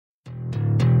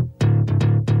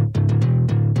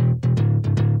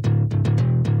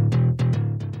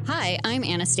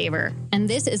Anna Staver, and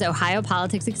this is Ohio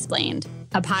Politics Explained,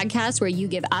 a podcast where you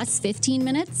give us 15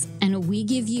 minutes and we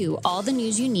give you all the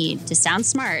news you need to sound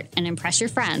smart and impress your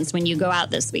friends when you go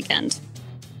out this weekend.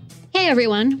 Hey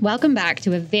everyone, welcome back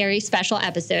to a very special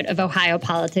episode of Ohio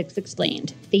Politics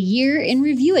Explained, the Year in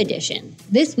Review edition.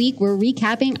 This week, we're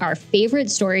recapping our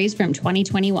favorite stories from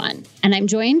 2021, and I'm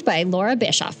joined by Laura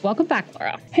Bischoff. Welcome back,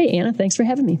 Laura. Hey, Anna. Thanks for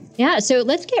having me. Yeah, so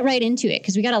let's get right into it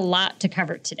because we got a lot to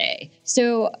cover today.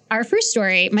 So our first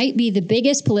story might be the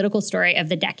biggest political story of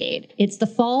the decade. It's the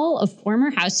fall of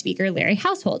former House Speaker Larry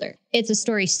Householder. It's a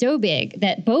story so big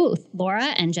that both Laura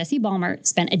and Jesse Balmert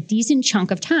spent a decent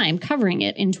chunk of time covering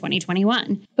it in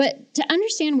 2021. But to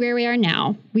understand where we are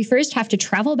now, we first have to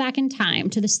travel back in time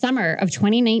to the summer of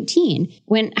 2019,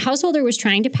 when Householder was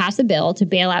trying to pass a bill to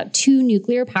bail out 2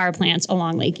 nuclear power plants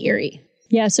along Lake Erie.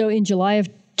 Yeah, so in July of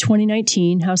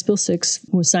 2019, House Bill 6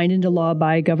 was signed into law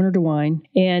by Governor DeWine,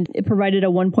 and it provided a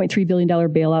 $1.3 billion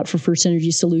bailout for First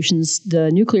Energy Solutions, the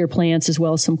nuclear plants, as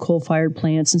well as some coal-fired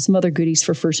plants and some other goodies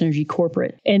for First Energy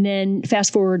corporate. And then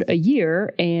fast forward a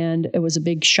year, and it was a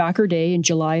big shocker day in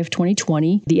July of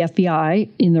 2020. The FBI,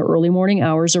 in the early morning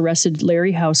hours, arrested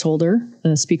Larry Householder,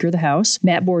 the Speaker of the House,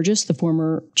 Matt Borges, the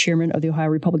former chairman of the Ohio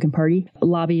Republican Party,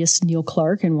 lobbyists Neil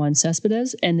Clark and Juan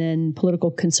Cespedes, and then political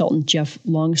consultant Jeff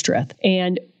Longstreth.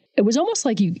 And it was almost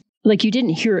like you didn't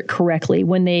hear it correctly.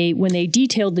 When they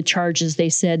detailed the charges, they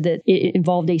said that it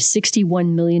involved a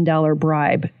 $61 million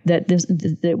bribe, that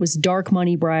it was dark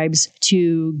money bribes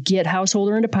to get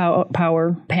Householder into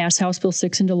power, pass House Bill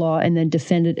 6 into law, and then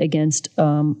defend it against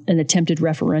an attempted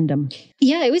referendum.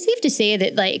 Yeah, it was safe to say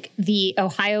that the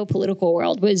Ohio political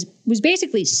world was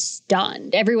basically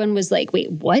stunned. Everyone was like,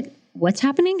 wait, what? What's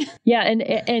happening? Yeah,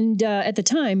 and at the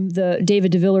time,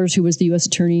 David DeVillers, who was the U.S.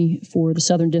 attorney for the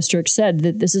Southern District, said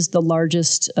that this is the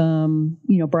largest,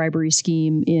 bribery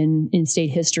scheme in state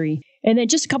history. And then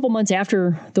just a couple months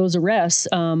after those arrests,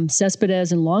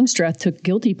 Cespedes and Longstreth took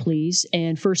guilty pleas,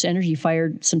 and First Energy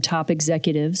fired some top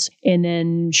executives. And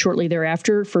then shortly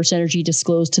thereafter, First Energy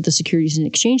disclosed to the Securities and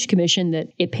Exchange Commission that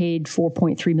it paid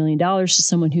 $4.3 million to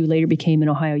someone who later became an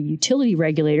Ohio utility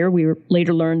regulator. We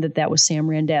later learned that was Sam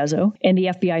Randazzo, and the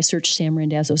FBI searched Sam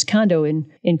Randazzo's condo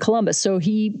in Columbus. So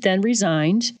he then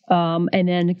resigned. And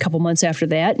then a couple months after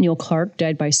that, Neil Clark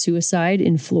died by suicide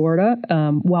in Florida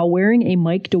while wearing a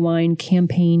Mike DeWine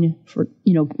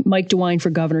for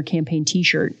Governor campaign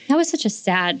T-shirt. That was such a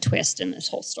sad twist in this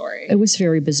whole story. It was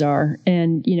very bizarre.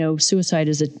 And, suicide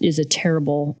is a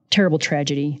terrible, terrible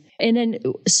tragedy. And then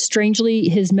strangely,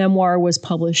 his memoir was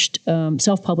published,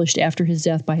 self-published after his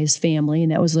death by his family.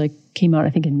 And that was came out, I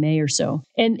think, in May or so.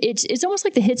 And it's almost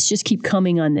like the hits just keep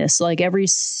coming on this. Every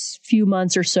few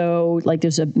months or so,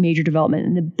 there's a major development.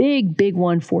 And the big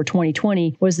one for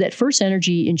 2020 was that First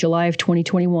Energy in July of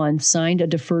 2021 signed a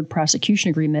deferred prosecution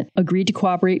agreement, agreed to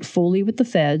cooperate fully with the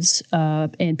feds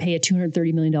and pay a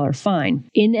 $230 million fine.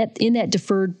 In that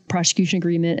deferred prosecution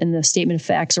agreement and the statement of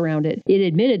facts around it, it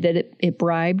admitted that it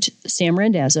bribed Sam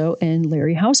Randazzo and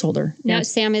Larry Householder. Now,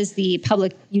 Sam is the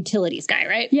public utilities guy,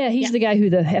 right? Yeah, he's the guy who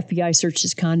the FBI searched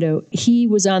his condo. He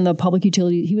was on the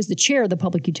he was the chair of the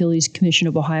Public Utilities Commission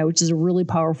of Ohio, which is a really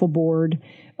powerful board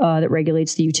that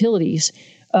regulates the utilities.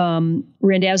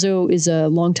 Randazzo is a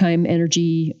longtime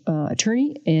energy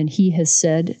attorney, and he has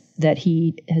said that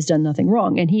he has done nothing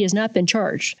wrong, and he has not been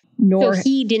charged. So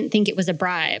he didn't think it was a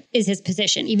bribe, is his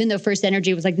position, even though First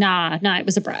Energy was nah, it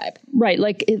was a bribe. Right.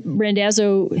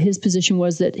 Randazzo, his position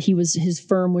was that his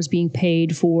firm was being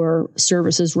paid for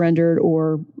services rendered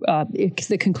or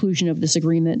the conclusion of this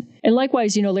agreement. And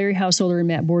likewise, Larry Householder and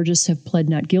Matt Borges have pled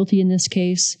not guilty in this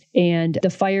case. And the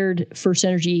fired First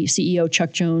Energy CEO,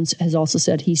 Chuck Jones, has also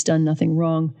said he's done nothing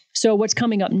wrong. So what's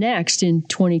coming up next in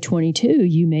 2022,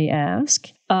 you may ask?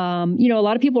 A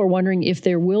lot of people are wondering if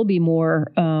there will be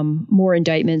more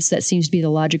indictments. That seems to be the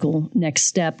logical next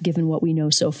step, given what we know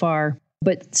so far.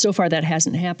 But so far, that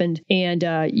hasn't happened. And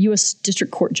U.S.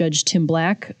 District Court Judge Tim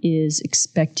Black is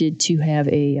expected to have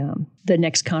the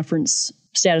next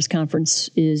status conference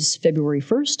is February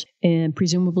 1st, and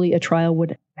presumably a trial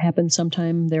would happen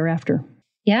sometime thereafter.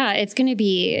 Yeah,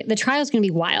 the trial's going to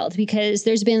be wild because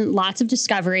there's been lots of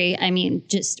discovery. I mean,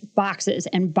 just boxes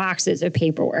and boxes of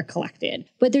paperwork collected.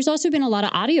 But there's also been a lot of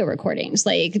audio recordings.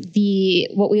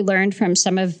 What we learned from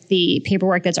some of the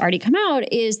paperwork that's already come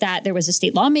out is that there was a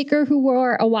state lawmaker who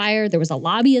wore a wire. There was a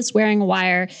lobbyist wearing a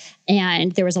wire.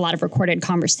 And there was a lot of recorded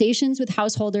conversations with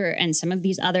Householder and some of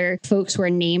these other folks who are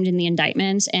named in the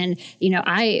indictments. And,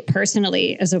 I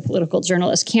personally, as a political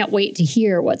journalist, can't wait to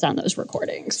hear what's on those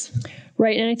recordings.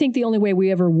 Right. And I think the only way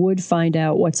we ever would find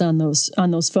out what's on those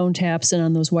phone taps and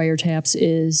on those wiretaps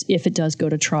is if it does go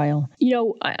to trial.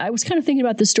 I was kind of thinking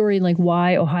about this story, like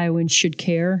why Ohioans should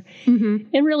care. Mm-hmm.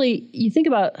 And really, you think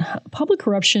about public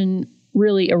corruption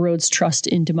really erodes trust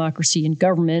in democracy and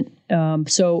government.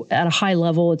 So at a high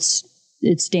level, it's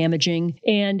damaging.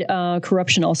 And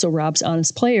corruption also robs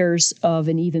honest players of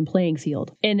an even playing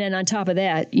field. And then on top of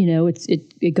that,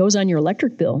 it goes on your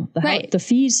electric bill. The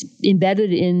fees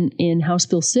embedded in House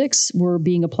Bill 6 were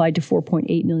being applied to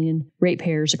 4.8 million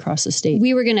ratepayers across the state.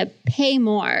 We were going to pay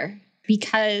more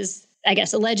because, I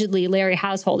guess, allegedly Larry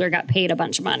Householder got paid a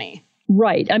bunch of money.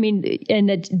 Right. I mean, and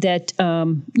that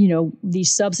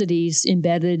these subsidies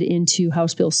embedded into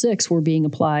House Bill 6 were being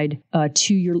applied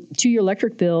to your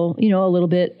electric bill, a little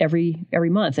bit every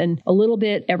month, and a little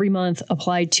bit every month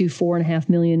applied to 4.5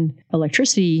 million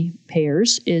electricity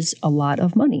payers is a lot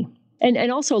of money.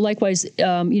 And also, likewise,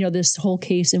 this whole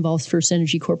case involves First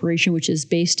Energy Corporation, which is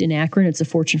based in Akron. It's a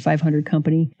Fortune 500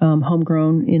 company,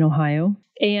 homegrown in Ohio.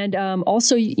 And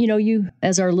also, you,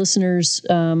 as our listeners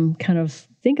kind of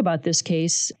think about this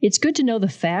case, it's good to know the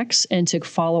facts and to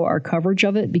follow our coverage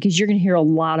of it, because you're going to hear a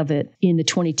lot of it in the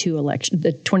 2022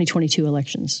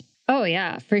 elections. Oh,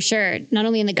 yeah, for sure. Not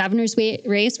only in the governor's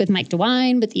race with Mike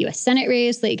DeWine, but the U.S. Senate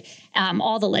race,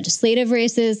 all the legislative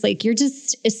races, you're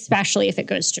just, especially if it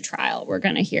goes to trial, we're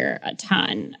going to hear a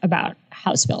ton about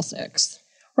House Bill 6.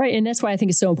 Right. And that's why I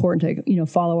think it's so important to,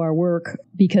 follow our work,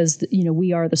 because,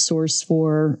 we are the source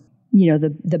for,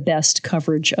 the best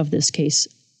coverage of this case,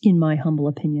 in my humble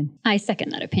opinion. I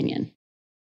second that opinion.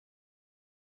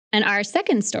 And our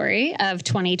second story of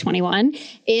 2021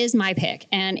 is my pick,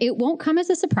 and it won't come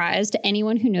as a surprise to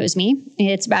anyone who knows me.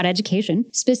 It's about education,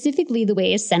 specifically the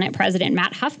ways Senate President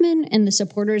Matt Huffman and the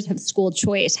supporters of school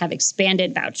choice have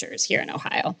expanded vouchers here in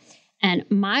Ohio. And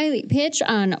my pitch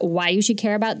on why you should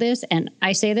care about this, and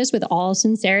I say this with all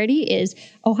sincerity, is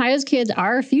Ohio's kids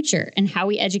are our future, and how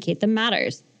we educate them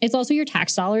matters. It's also your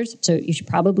tax dollars, so you should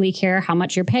probably care how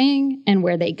much you're paying and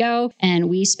where they go. And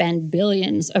we spend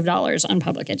billions of dollars on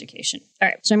public education. All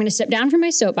right, so I'm going to step down from my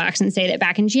soapbox and say that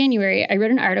back in January, I wrote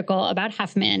an article about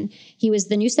Huffman. He was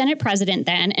the new Senate president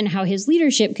then, and how his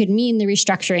leadership could mean the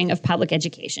restructuring of public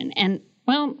education. And,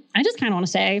 well, I just kind of want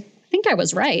to say, I think I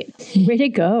was right. Way to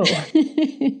go.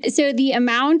 So the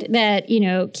amount that,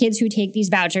 kids who take these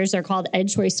vouchers, they're called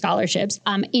EdChoice scholarships,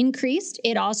 increased.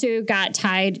 It also got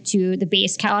tied to the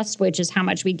base cost, which is how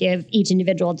much we give each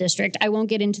individual district. I won't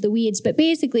get into the weeds, but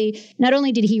basically, not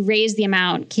only did he raise the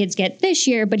amount kids get this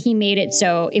year, but he made it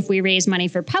so if we raise money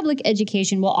for public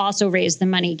education, we'll also raise the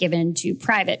money given to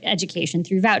private education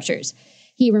through vouchers.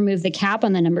 He removed the cap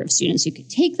on the number of students who could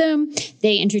take them.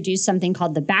 They introduced something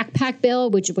called the backpack bill,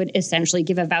 which would essentially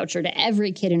give a voucher to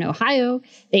every kid in Ohio.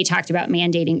 They talked about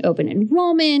mandating open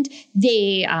enrollment.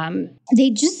 They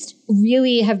just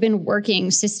really have been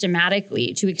working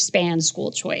systematically to expand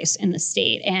school choice in the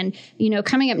state. And,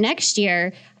 coming up next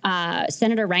year,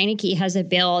 Senator Reineke has a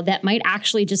bill that might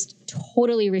actually just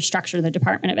totally restructure the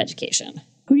Department of Education.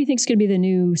 Who do you think is going to be the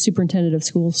new superintendent of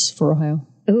schools for Ohio?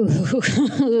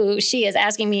 Ooh, she is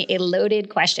asking me a loaded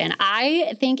question.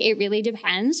 I think it really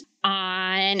depends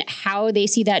on how they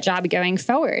see that job going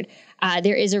forward.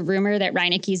 There is a rumor that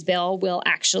Reineke's bill will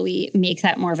actually make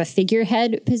that more of a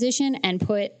figurehead position and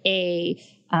put a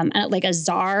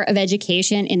czar of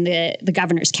education in the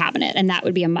governor's cabinet. And that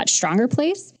would be a much stronger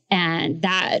place. And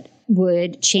that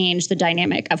would change the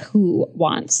dynamic of who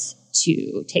wants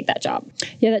to take that job.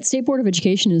 Yeah, that State Board of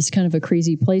Education is kind of a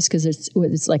crazy place because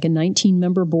it's like a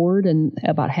 19-member board, and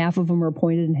about half of them are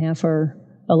appointed and half are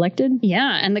elected.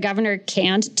 Yeah, and the governor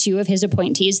canned 2 of his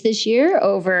appointees this year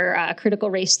over critical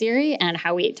race theory and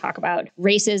how we talk about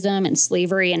racism and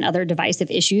slavery and other divisive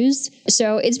issues.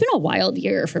 So it's been a wild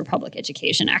year for public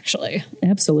education, actually.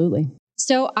 Absolutely.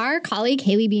 So our colleague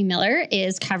Haley B. Miller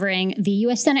is covering the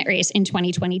U.S. Senate race in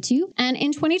 2022. And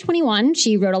in 2021,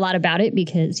 she wrote a lot about it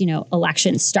because,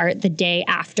 elections start the day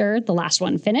after the last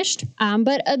one finished.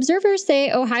 But observers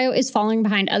say Ohio is falling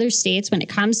behind other states when it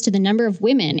comes to the number of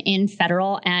women in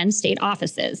federal and state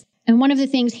offices. And one of the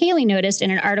things Haley noticed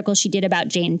in an article she did about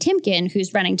Jane Timken,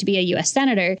 who's running to be a U.S.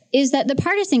 Senator, is that the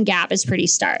partisan gap is pretty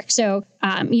stark. So,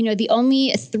 the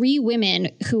only 3 women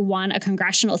who won a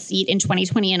congressional seat in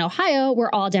 2020 in Ohio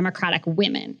were all Democratic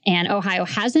women. And Ohio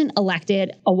hasn't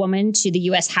elected a woman to the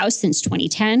U.S. House since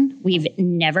 2010. We've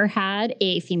never had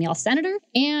a female senator,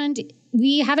 and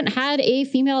we haven't had a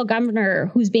female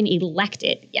governor who's been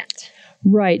elected yet.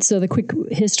 Right. So the quick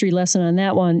history lesson on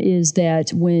that one is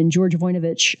that when George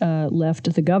Voinovich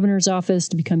left the governor's office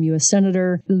to become U.S.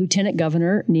 Senator, the Lieutenant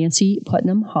Governor, Nancy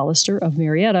Putnam Hollister of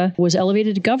Marietta, was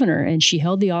elevated to governor, and she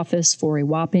held the office for a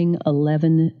whopping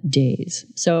 11 days.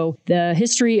 So the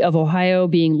history of Ohio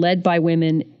being led by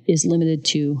women is limited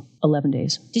to 11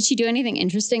 days. Did she do anything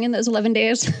interesting in those 11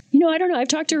 days? I don't know. I've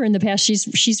talked to her in the past.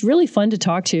 She's really fun to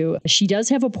talk to. She does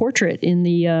have a portrait in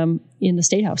the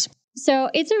State House. So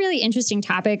it's a really interesting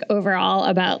topic overall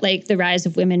about like the rise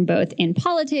of women both in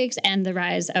politics and the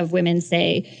rise of women,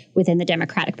 say, within the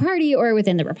Democratic Party or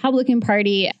within the Republican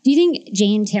Party. Do you think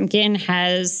Jane Timken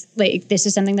has, like, this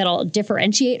is something that'll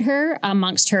differentiate her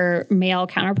amongst her male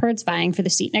counterparts vying for the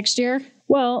seat next year?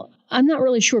 Well, I'm not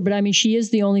really sure, but I mean, she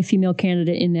is the only female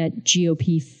candidate in that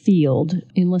GOP field,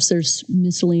 unless there's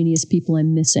miscellaneous people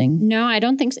I'm missing. No, I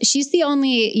don't think so. She's the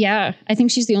only, I think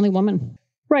she's the only woman.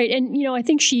 Right. And, I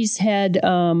think she's had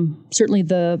certainly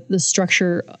the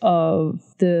structure of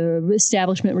the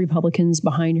establishment Republicans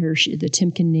behind her. The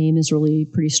Timken name is really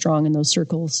pretty strong in those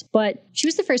circles. But she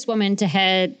was the first woman to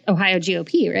head Ohio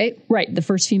GOP, right? Right. The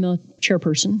first female chair.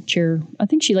 I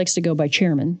think she likes to go by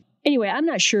chairman. Anyway, I'm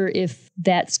not sure if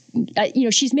that's,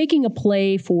 she's making a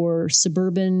play for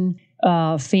suburban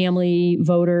family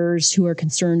voters who are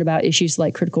concerned about issues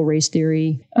like critical race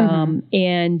theory.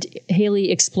 And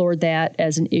Haley explored that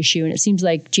as an issue. And it seems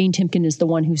like Jane Timken is the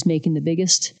one who's making the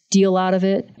biggest deal out of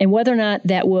it. And whether or not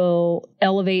that will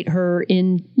elevate her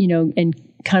in,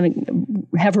 and kind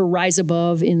of have her rise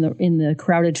above in the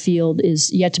crowded field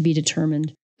is yet to be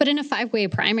determined. But in a 5-way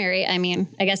primary, I mean,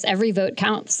 I guess every vote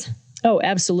counts. Oh,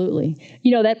 absolutely.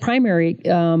 That primary,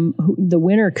 the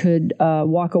winner could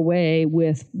walk away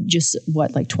with just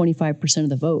 25% of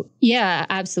the vote. Yeah,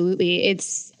 absolutely.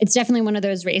 It's definitely one of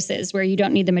those races where you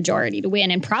don't need the majority to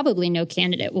win, and probably no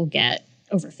candidate will get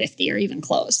over 50 or even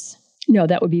close. No,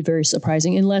 that would be very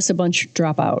surprising unless a bunch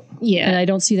drop out. Yeah. And I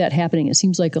don't see that happening. It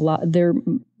seems like a lot. They're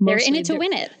in it to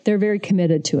win it. They're very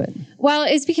committed to it. Well,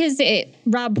 it's because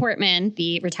Rob Portman,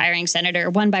 the retiring senator,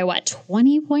 won by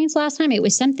 20 points last time? It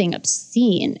was something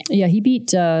obscene. Yeah, he beat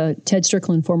Ted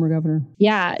Strickland, former governor.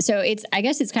 Yeah. So I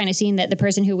guess it's kind of seen that the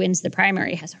person who wins the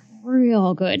primary has a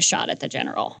real good shot at the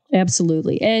general.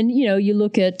 Absolutely. And, you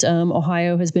look at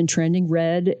Ohio has been trending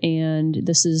red, and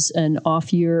this is an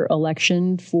off-year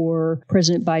election for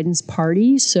President Biden's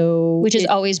party. Which is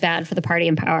always bad for the party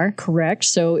in power. Correct.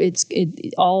 So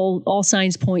all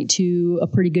signs point to a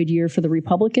pretty good year for the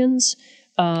Republicans.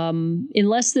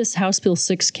 Unless this House Bill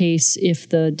 6 case, if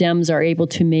the Dems are able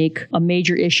to make a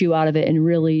major issue out of it and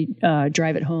really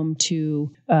drive it home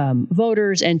to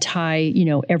voters and tie,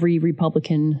 every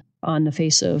Republican on the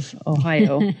face of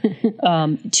Ohio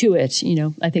to it,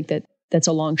 I think that's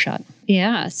a long shot.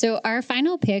 Yeah. So our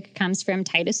final pick comes from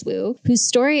Titus Wu, whose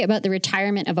story about the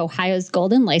retirement of Ohio's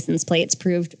golden license plates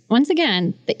proved once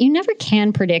again that you never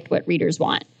can predict what readers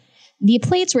want. The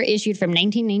plates were issued from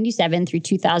 1997 through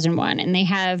 2001, and they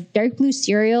have dark blue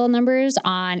serial numbers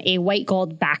on a white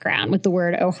gold background with the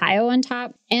word Ohio on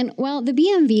top. And, well, the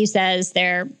BMV says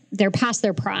they're past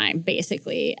their prime,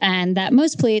 basically, and that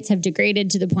most plates have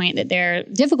degraded to the point that they're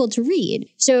difficult to read,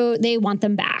 so they want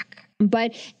them back.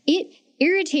 But it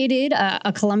irritated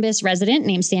a Columbus resident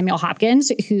named Samuel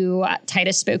Hopkins, who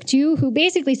Titus spoke to, who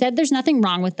basically said there's nothing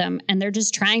wrong with them and they're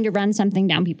just trying to run something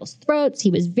down people's throats.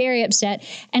 He was very upset.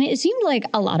 And it seemed like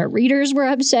a lot of readers were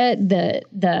upset.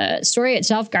 The story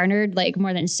itself garnered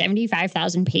more than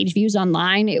 75,000 page views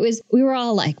online. We were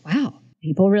all like, wow,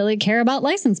 people really care about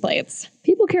license plates.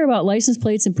 People care about license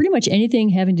plates and pretty much anything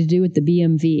having to do with the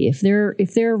BMV.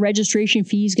 If their registration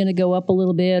fee is going to go up a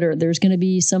little bit, or there's going to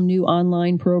be some new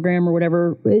online program or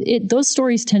whatever, those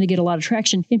stories tend to get a lot of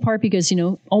traction, in part because,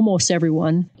 almost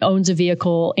everyone owns a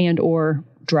vehicle and or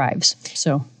drives.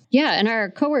 So. Yeah, and our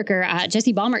coworker,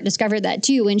 Jessie Balmert, discovered that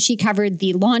too when she covered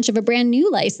the launch of a brand new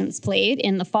license plate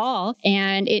in the fall.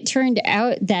 And it turned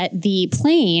out that the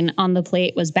plane on the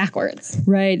plate was backwards.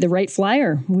 Right. The right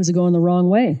flyer was going the wrong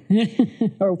way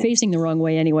or facing the wrong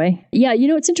way anyway. Yeah,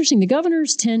 it's interesting. The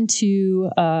governors tend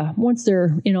to, once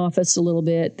they're in office a little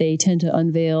bit, they tend to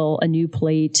unveil a new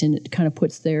plate, and it kind of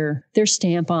puts their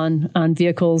stamp on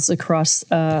vehicles across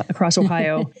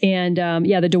Ohio. And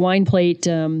the DeWine plate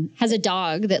has a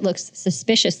dog that looks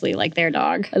suspiciously like their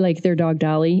dog. Like their dog,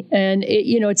 Dolly. And,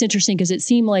 it's interesting because it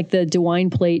seemed like the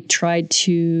DeWine plate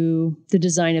the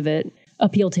design of it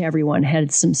appealed to everyone. It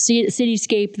had some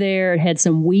cityscape there. It had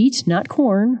some wheat, not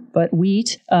corn, but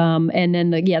wheat. And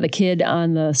then the kid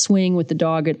on the swing with the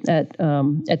dog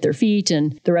at their feet,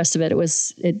 and the rest of it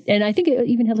and I think it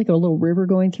even had a little river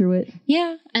going through it.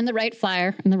 Yeah, and the right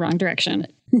flyer in the wrong direction.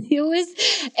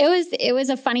 It was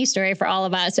a funny story for all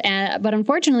of us. But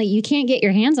unfortunately, you can't get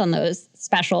your hands on those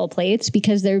special plates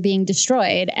because they're being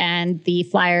destroyed and the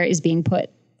flyer is being put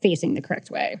facing the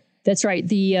correct way. That's right.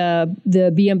 The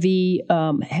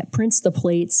BMV prints the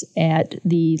plates at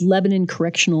the Lebanon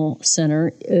Correctional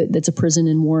Center. That's a prison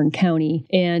in Warren County.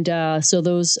 And so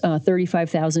those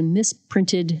 35,000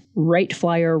 misprinted right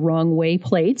flyer, wrong way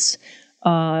plates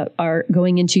are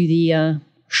going into the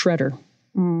shredder.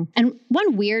 And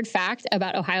one weird fact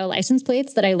about Ohio license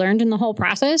plates that I learned in the whole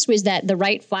process was that the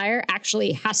right flyer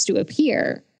actually has to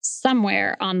appear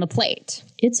somewhere on the plate.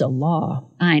 It's a law.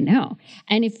 I know.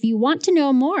 And if you want to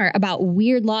know more about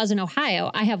weird laws in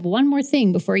Ohio, I have one more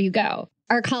thing before you go.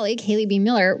 Our colleague, Haley B.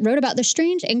 Miller, wrote about the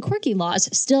strange and quirky laws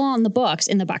still on the books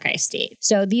in the Buckeye State.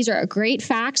 So these are great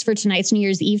facts for tonight's New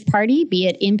Year's Eve party, be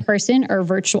it in person or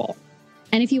virtual.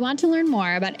 And if you want to learn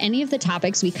more about any of the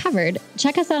topics we covered,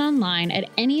 check us out online at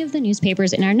any of the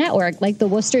newspapers in our network, like the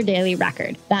Worcester Daily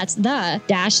Record. That's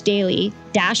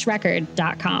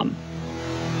the-daily-record.com.